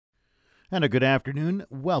And a good afternoon.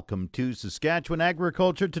 Welcome to Saskatchewan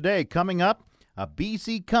Agriculture Today. Coming up, a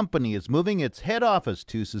BC company is moving its head office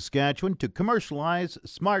to Saskatchewan to commercialize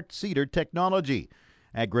smart seeder technology.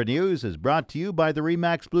 Agri-News is brought to you by the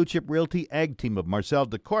RE/MAX Blue Chip Realty Ag team of Marcel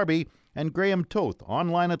DeCorby and Graham Toth,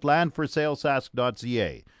 online at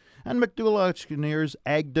landforsalesask.ca. And McDougall Auctioneers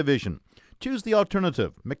Ag Division. Choose the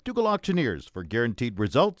alternative, McDougall Auctioneers, for guaranteed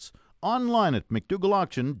results, online at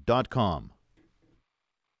mcdougallauction.com.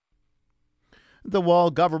 The Wall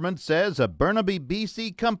government says a Burnaby,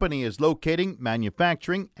 BC company is locating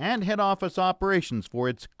manufacturing and head office operations for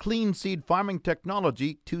its clean seed farming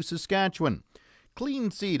technology to Saskatchewan. Clean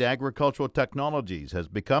Seed Agricultural Technologies has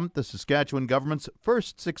become the Saskatchewan government's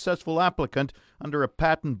first successful applicant under a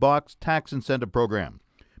patent box tax incentive program.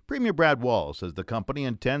 Premier Brad Wall says the company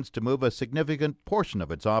intends to move a significant portion of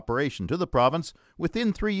its operation to the province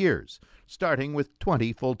within 3 years, starting with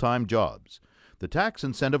 20 full-time jobs. The tax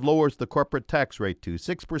incentive lowers the corporate tax rate to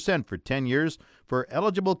 6% for 10 years for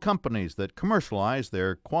eligible companies that commercialize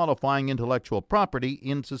their qualifying intellectual property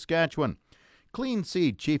in Saskatchewan. Clean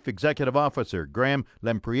Seed Chief Executive Officer Graham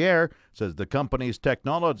Lempriere says the company's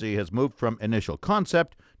technology has moved from initial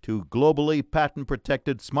concept to globally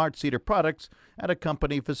patent-protected smart seeder products at a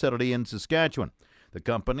company facility in Saskatchewan. The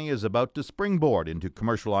company is about to springboard into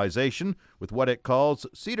commercialization with what it calls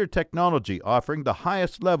seeder technology, offering the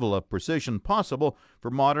highest level of precision possible for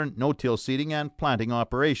modern no-till seeding and planting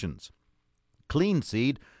operations. Clean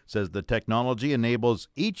Seed says the technology enables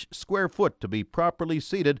each square foot to be properly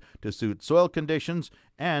seeded to suit soil conditions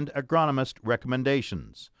and agronomist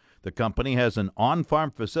recommendations. The company has an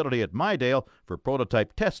on-farm facility at Mydale for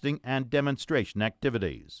prototype testing and demonstration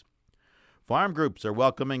activities. Farm groups are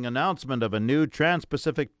welcoming announcement of a new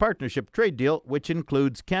Trans-Pacific Partnership trade deal, which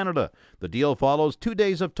includes Canada. The deal follows 2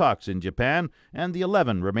 days of talks in Japan, and the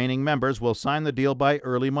 11 remaining members will sign the deal by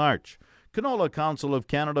early March. Canola Council of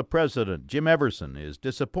Canada President Jim Everson is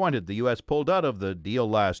disappointed the U.S. pulled out of the deal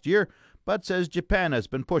last year, but says Japan has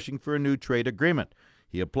been pushing for a new trade agreement.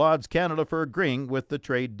 He applauds Canada for agreeing with the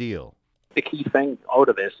trade deal. The key thing out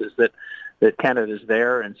of this is that Canada is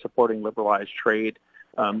there and supporting liberalized trade.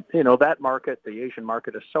 That market, the Asian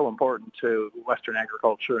market, is so important to Western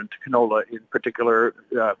agriculture and to canola in particular.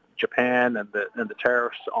 Japan and the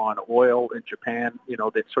tariffs on oil in Japan,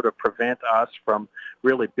 that sort of prevent us from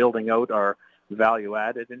really building out our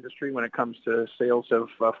value-added industry when it comes to sales of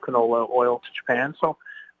canola oil to Japan. So,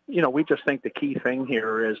 we just think the key thing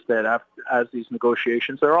here is that as these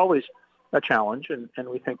negotiations, they're always a challenge, and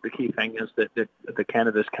we think the key thing is that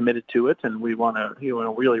Canada is committed to it, and we want to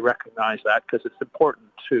really recognize that because it's important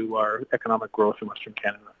to our economic growth in Western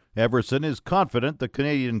Canada. Everson is confident the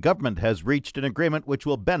Canadian government has reached an agreement which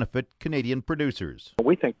will benefit Canadian producers.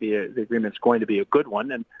 We think the agreement is going to be a good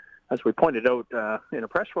one, and as we pointed out in a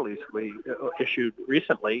press release we issued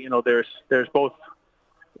recently, there's both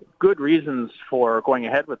good reasons for going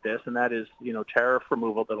ahead with this, and that is, tariff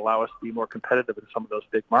removal that allow us to be more competitive in some of those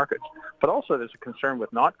big markets. But also there's a concern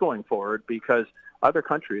with not going forward because other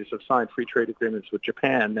countries have signed free trade agreements with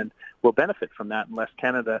Japan and will benefit from that unless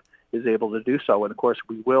Canada is able to do so. And of course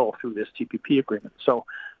we will through this TPP agreement. So,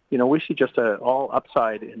 we see just all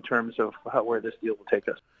upside in terms of where this deal will take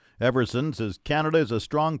us. Everson says Canada is a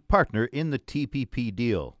strong partner in the TPP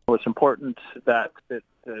deal. It's important that the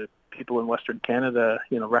people in Western Canada,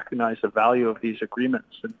 recognize the value of these agreements,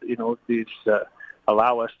 and these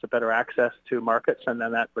allow us to better access to markets, and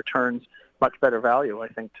then that returns much better value, I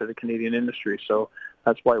think, to the Canadian industry. So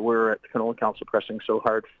that's why we're at the Canola Council pressing so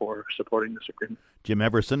hard for supporting this agreement. Jim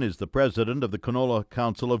Everson is the president of the Canola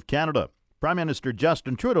Council of Canada. Prime Minister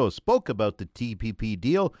Justin Trudeau spoke about the TPP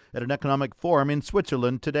deal at an economic forum in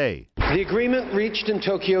Switzerland today. The agreement reached in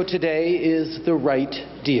Tokyo today is the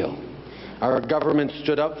right deal. Our government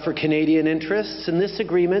stood up for Canadian interests, and this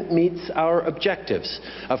agreement meets our objectives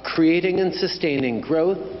of creating and sustaining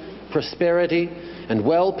growth, prosperity, and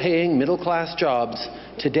well-paying middle-class jobs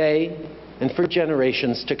today and for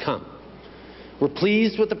generations to come. We're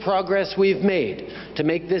pleased with the progress we've made to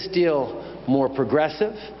make this deal more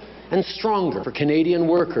progressive and stronger for Canadian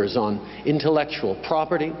workers on intellectual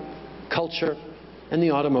property, culture, and the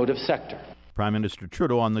automotive sector. Prime Minister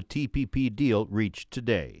Trudeau on the TPP deal reached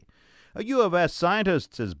today. A U of S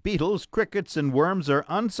scientist says beetles, crickets, and worms are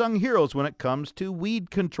unsung heroes when it comes to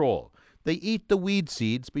weed control. They eat the weed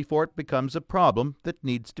seeds before it becomes a problem that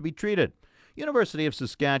needs to be treated. University of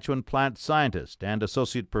Saskatchewan plant scientist and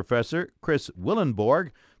associate professor Chris Willenborg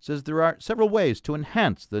says there are several ways to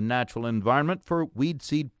enhance the natural environment for weed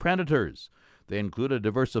seed predators. They include a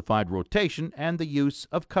diversified rotation and the use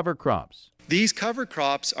of cover crops. These cover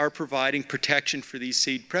crops are providing protection for these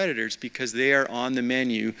seed predators because they are on the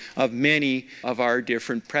menu of many of our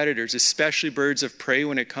different predators, especially birds of prey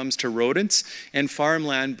when it comes to rodents and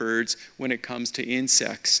farmland birds when it comes to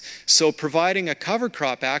insects. So providing a cover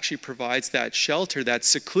crop actually provides that shelter, that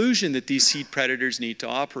seclusion that these seed predators need to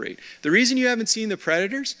operate. The reason you haven't seen the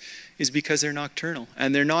predators is because they're nocturnal.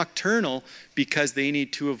 And they're nocturnal because they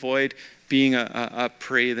need to avoid being a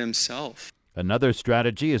prey themselves. Another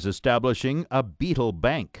strategy is establishing a beetle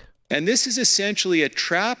bank. And this is essentially a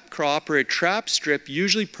trap crop or a trap strip,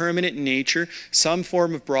 usually permanent in nature, some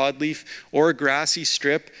form of broadleaf or a grassy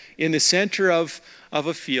strip in the center of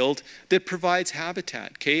a field that provides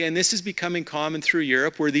habitat, okay? And this is becoming common through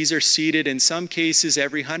Europe, where these are seeded in some cases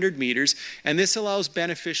every 100 meters, and this allows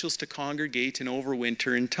beneficials to congregate and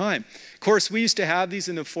overwinter in time. Of course, we used to have these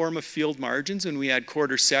in the form of field margins when we had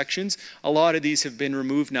quarter sections. A lot of these have been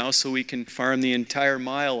removed now, so we can farm the entire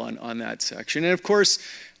mile on that section. And of course,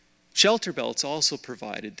 shelter belts also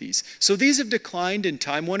provided these. So these have declined in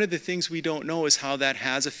time. One of the things we don't know is how that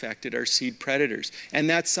has affected our seed predators. And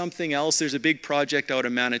that's something else. There's a big project out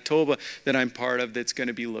of Manitoba that I'm part of that's going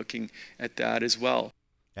to be looking at that as well.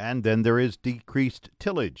 And then there is decreased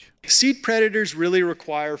tillage. Seed predators really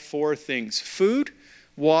require 4 things: food,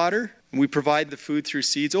 water, and we provide the food through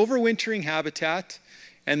seeds, overwintering habitat,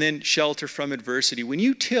 and then shelter from adversity. When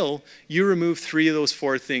you till, you remove 3 of those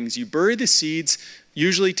 4 things. You bury the seeds,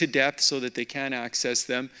 usually to depth so that they can't access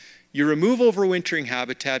them. You remove overwintering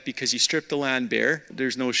habitat because you strip the land bare.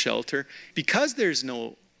 There's no shelter. Because there's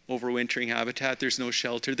no overwintering habitat, there's no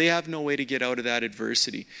shelter. They have no way to get out of that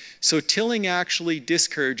adversity. So tilling actually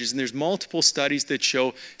discourages, and there's multiple studies that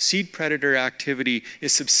show seed predator activity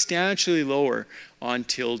is substantially lower on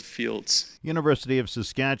tilled fields. University of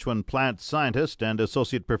Saskatchewan plant scientist and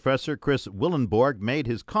associate professor Chris Willenborg made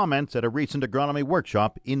his comments at a recent agronomy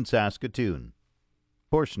workshop in Saskatoon.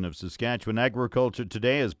 Portion of Saskatchewan Agriculture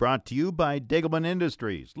Today is brought to you by Degelman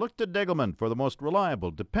Industries. Look to Degelman for the most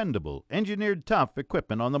reliable, dependable, engineered tough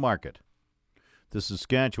equipment on the market. The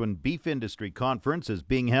Saskatchewan Beef Industry Conference is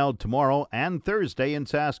being held tomorrow and Thursday in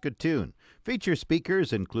Saskatoon. Feature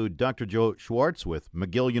speakers include Dr. Joe Schwartz with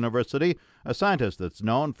McGill University, a scientist that's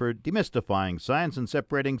known for demystifying science and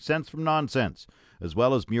separating sense from nonsense, as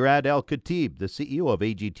well as Murad El-Khatib, the CEO of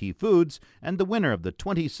AGT Foods and the winner of the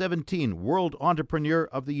 2017 World Entrepreneur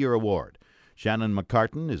of the Year Award. Shannon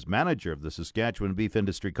McCartan is manager of the Saskatchewan Beef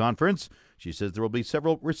Industry Conference. She says there will be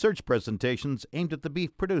several research presentations aimed at the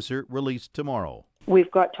beef producer released tomorrow.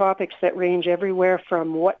 We've got topics that range everywhere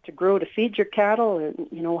from what to grow to feed your cattle, and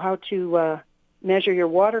how to measure your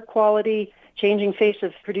water quality, changing face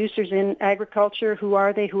of producers in agriculture. Who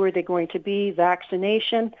are they? Who are they going to be?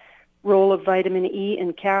 Vaccination, role of vitamin E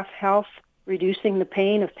in calf health, reducing the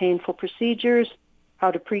pain of painful procedures,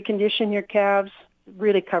 how to precondition your calves.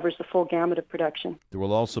 Really covers the full gamut of production. There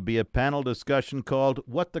will also be a panel discussion called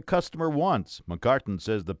What the Customer Wants. McCartan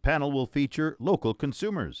says the panel will feature local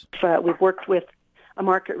consumers. We've worked with a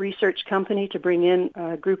market research company to bring in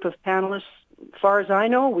a group of panelists. As far as I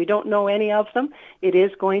know, we don't know any of them. It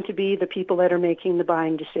is going to be the people that are making the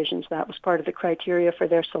buying decisions. That was part of the criteria for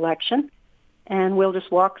their selection. And we'll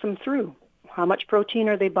just walk them through. How much protein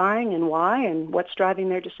are they buying and why, and what's driving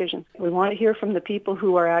their decision? We want to hear from the people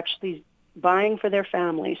who are actually buying for their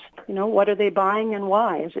families. What are they buying and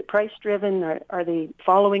why? Is it price driven? Are they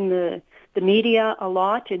following the media a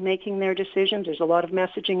lot in making their decisions? There's a lot of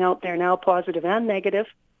messaging out there now, positive and negative.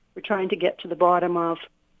 We're trying to get to the bottom of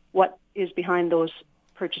what is behind those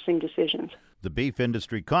purchasing decisions. The Beef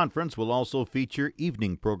Industry Conference will also feature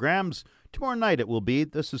evening programs. Tomorrow night it will be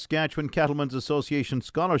the Saskatchewan Cattlemen's Association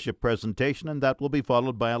Scholarship Presentation, and that will be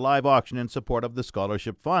followed by a live auction in support of the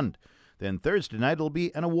Scholarship Fund. Then Thursday night will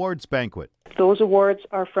be an awards banquet. Those awards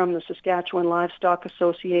are from the Saskatchewan Livestock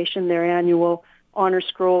Association, their annual Honor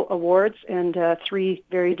Scroll Awards, and 3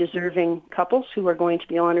 very deserving couples who are going to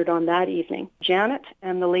be honored on that evening. Janet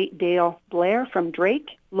and the late Dale Blair from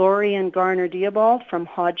Drake, Laurie and Garner Diabald from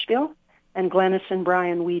Hodgeville, and Glennis and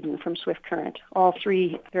Brian Whedon from Swift Current. All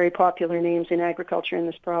 3 very popular names in agriculture in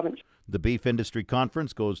this province. The Beef Industry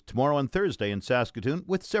Conference goes tomorrow and Thursday in Saskatoon,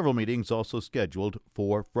 with several meetings also scheduled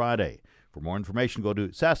for Friday. For more information, go to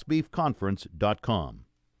saskbeefconference.com.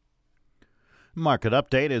 Market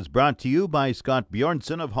Update is brought to you by Scott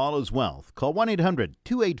Bjornson of Hall's Wealth. Call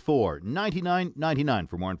 1-800-284-9999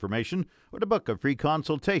 for more information or to book a free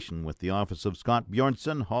consultation with the office of Scott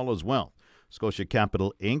Bjornson, Hall's Wealth. Scotia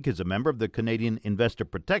Capital Inc. is a member of the Canadian Investor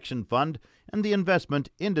Protection Fund and the Investment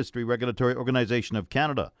Industry Regulatory Organization of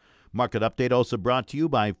Canada. Market Update also brought to you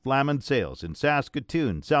by Flaman Sales in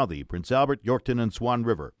Saskatoon, Southey, Prince Albert, Yorkton, and Swan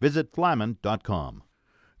River. Visit flaman.com.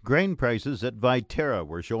 Grain prices at Viterra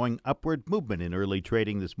were showing upward movement in early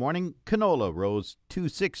trading this morning. Canola rose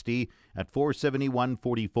 $2.60 at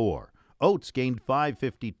 $471.44. Oats gained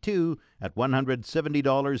 $5.52 at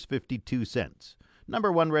 $170.52.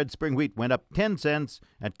 Number 1 red spring wheat went up 10 cents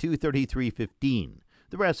at $233.15.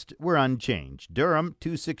 The rest were unchanged. Durum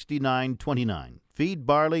 $269.29. Feed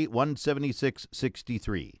barley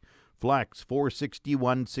 $176.63. Flax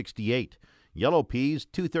 $461.68. Yellow peas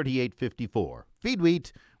 $238.54. Feed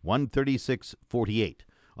wheat $136.48.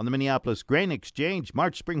 On the Minneapolis Grain Exchange,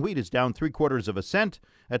 March spring wheat is down 3/4 cent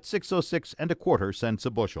at 6.06 1/4 cents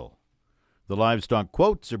a bushel. The livestock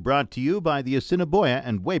quotes are brought to you by the Assiniboia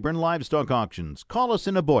and Weyburn Livestock Auctions. Call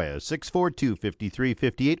Assiniboia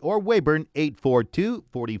 642-5358 or Weyburn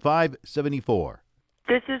 842-4574.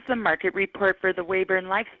 This is the market report for the Weyburn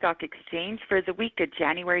Livestock Exchange for the week of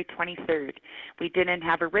January 23rd. We didn't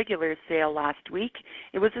have a regular sale last week.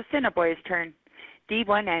 It was Assiniboia's turn.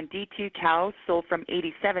 D1 and D2 cows sold from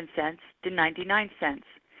 87 cents to 99 cents.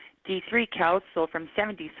 D3 cows sold from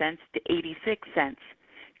 70 cents to 86 cents.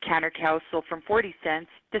 Canner cows sold from 40 cents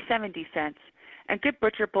to 70 cents. And good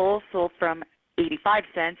butcher bulls sold from 85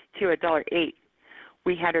 cents to $1.08.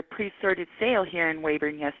 We had a pre-sorted sale here in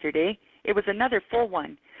Weyburn yesterday. It was another full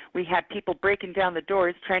one. We had people breaking down the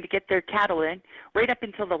doors trying to get their cattle in right up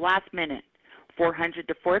until the last minute. 400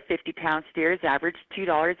 to 450 pound steers averaged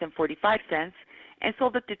 $2.45 and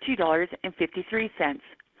sold up to $2.53.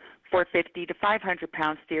 450 to 500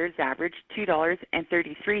 pound steers averaged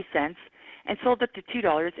 $2.33 and sold up to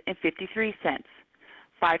 $2.53.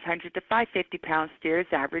 500 to 550 pound steers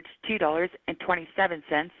averaged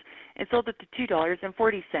 $2.27 and sold up to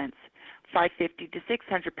 $2.40. 550 to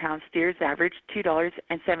 600 pound steers averaged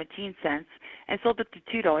 $2.17 and sold up to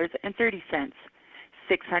 $2.30.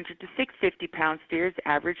 600 to 650 pound steers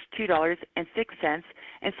averaged $2.06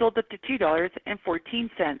 and sold up to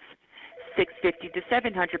 $2.14. 650 to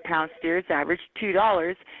 700 pound steers averaged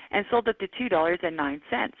 $2 and sold up to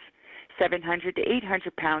 $2.09. 700 to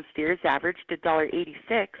 800 pound steers averaged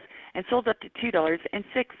 $1.86 and sold up to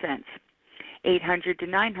 $2.06. 800 to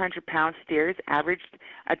 900 pound steers averaged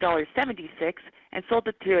 $1.76 and sold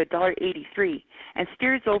up to $1.83, and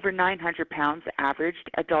steers over 900 pounds averaged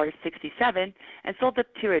 $1.67 and sold up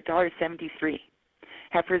to $1.73.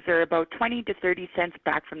 Heifers are about 20 to 30 cents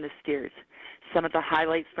back from the steers. Some of the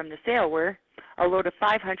highlights from the sale were a load of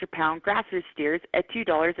 500-pound grasser steers at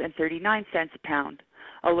 $2.39 a pound,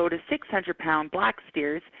 a load of 600-pound black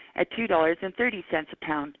steers at $2.30 a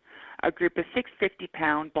pound, a group of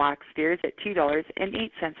 650-pound black steers at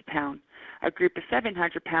 $2.08 a pound, a group of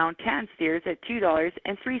 700-pound tan steers at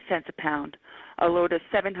 $2.03 a pound, a load of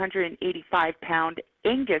 785-pound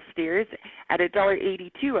Angus steers at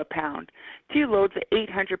 $1.82 a pound, 2 loads of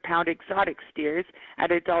 800-pound exotic steers at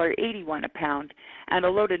 $1.81 a pound, and a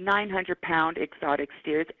load of 900-pound exotic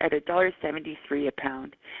steers at $1.73 a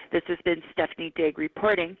pound. This has been Stephanie Digg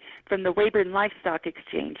reporting from the Weyburn Livestock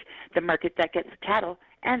Exchange, the market that gets cattle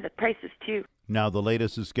and the prices too. Now the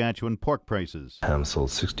latest Saskatchewan pork prices. Ham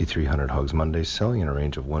sold 6,300 hogs Monday, selling in a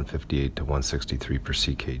range of 158 to 163 per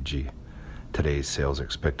ckg. Today's sales are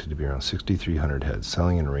expected to be around 6,300 heads,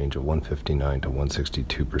 selling in a range of 159 to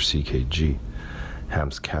 162 per ckg.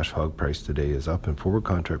 Ham's cash hog price today is up, and forward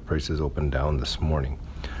contract prices opened down this morning.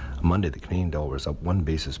 On Monday, the Canadian dollar was up 1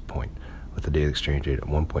 basis point, with the daily exchange rate at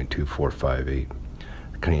 1.2458.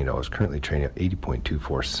 The Canadian dollar is currently trading at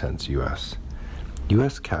 80.24 cents U.S.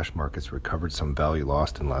 U.S. cash markets recovered some value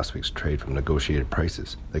lost in last week's trade from negotiated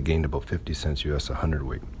prices that gained about 50 cents U.S. a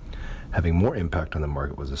hundredweight. Having more impact on the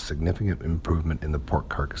market was a significant improvement in the pork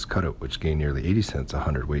carcass cutout, which gained nearly 80 cents a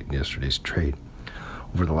hundredweight in yesterday's trade.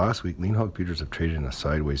 Over the last week, lean hog feeders have traded in a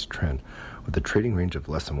sideways trend, with a trading range of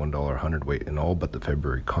less than $1 a hundredweight in all but the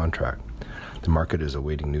February contract. The market is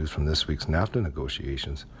awaiting news from this week's NAFTA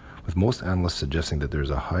negotiations, with most analysts suggesting that there is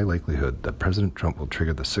a high likelihood that President Trump will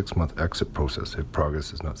trigger the 6-month exit process if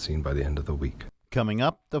progress is not seen by the end of the week. Coming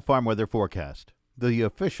up, the farm weather forecast. The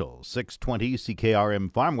official 620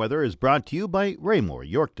 CKRM farm weather is brought to you by Raymore,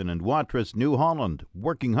 Yorkton, and Watrous, New Holland,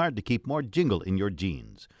 working hard to keep more jingle in your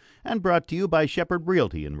jeans. And brought to you by Shepherd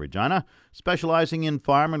Realty in Regina, specializing in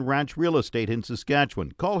farm and ranch real estate in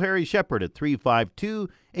Saskatchewan. Call Harry Shepherd at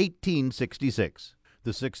 352-1866.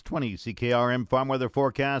 The 620 CKRM farm weather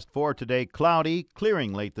forecast for today: cloudy,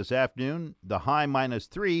 clearing late this afternoon, the high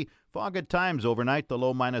 -3, fog at times overnight, the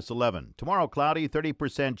low -11. Tomorrow cloudy,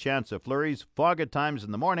 30% chance of flurries, fog at times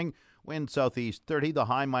in the morning, wind southeast 30, the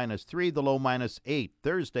high -3, the low -8.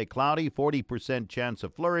 Thursday cloudy, 40% chance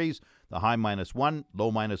of flurries, the high -1, low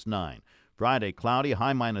 -9. Friday cloudy,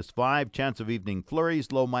 high -5, chance of evening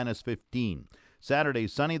flurries, low -15. Saturday,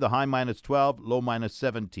 sunny, the high -12, low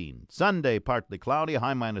 -17. Sunday, partly cloudy,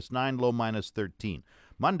 high -9, low -13.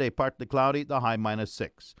 Monday, partly cloudy, the high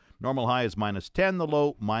 -6. Normal high is -10, the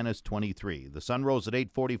low -23. The sun rose at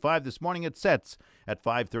 8:45 this morning. It sets at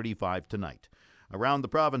 5:35 tonight. Around the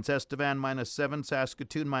province, Estevan -7,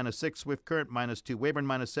 Saskatoon -6, Swift Current -2, Weyburn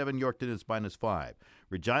 -7, Yorkton is -5.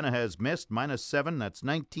 Regina has mist -7, that's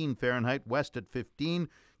 19 Fahrenheit, west at 15,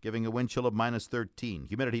 giving a wind chill of -13.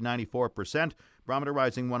 Humidity 94%, barometer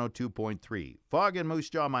rising 102.3. Fog in Moose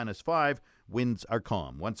Jaw -5, winds are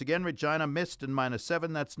calm. Once again, Regina mist and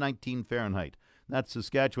 -7, that's 19 Fahrenheit. That's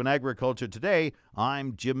Saskatchewan Agriculture Today.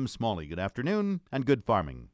 I'm Jim Smalley. Good afternoon and good farming.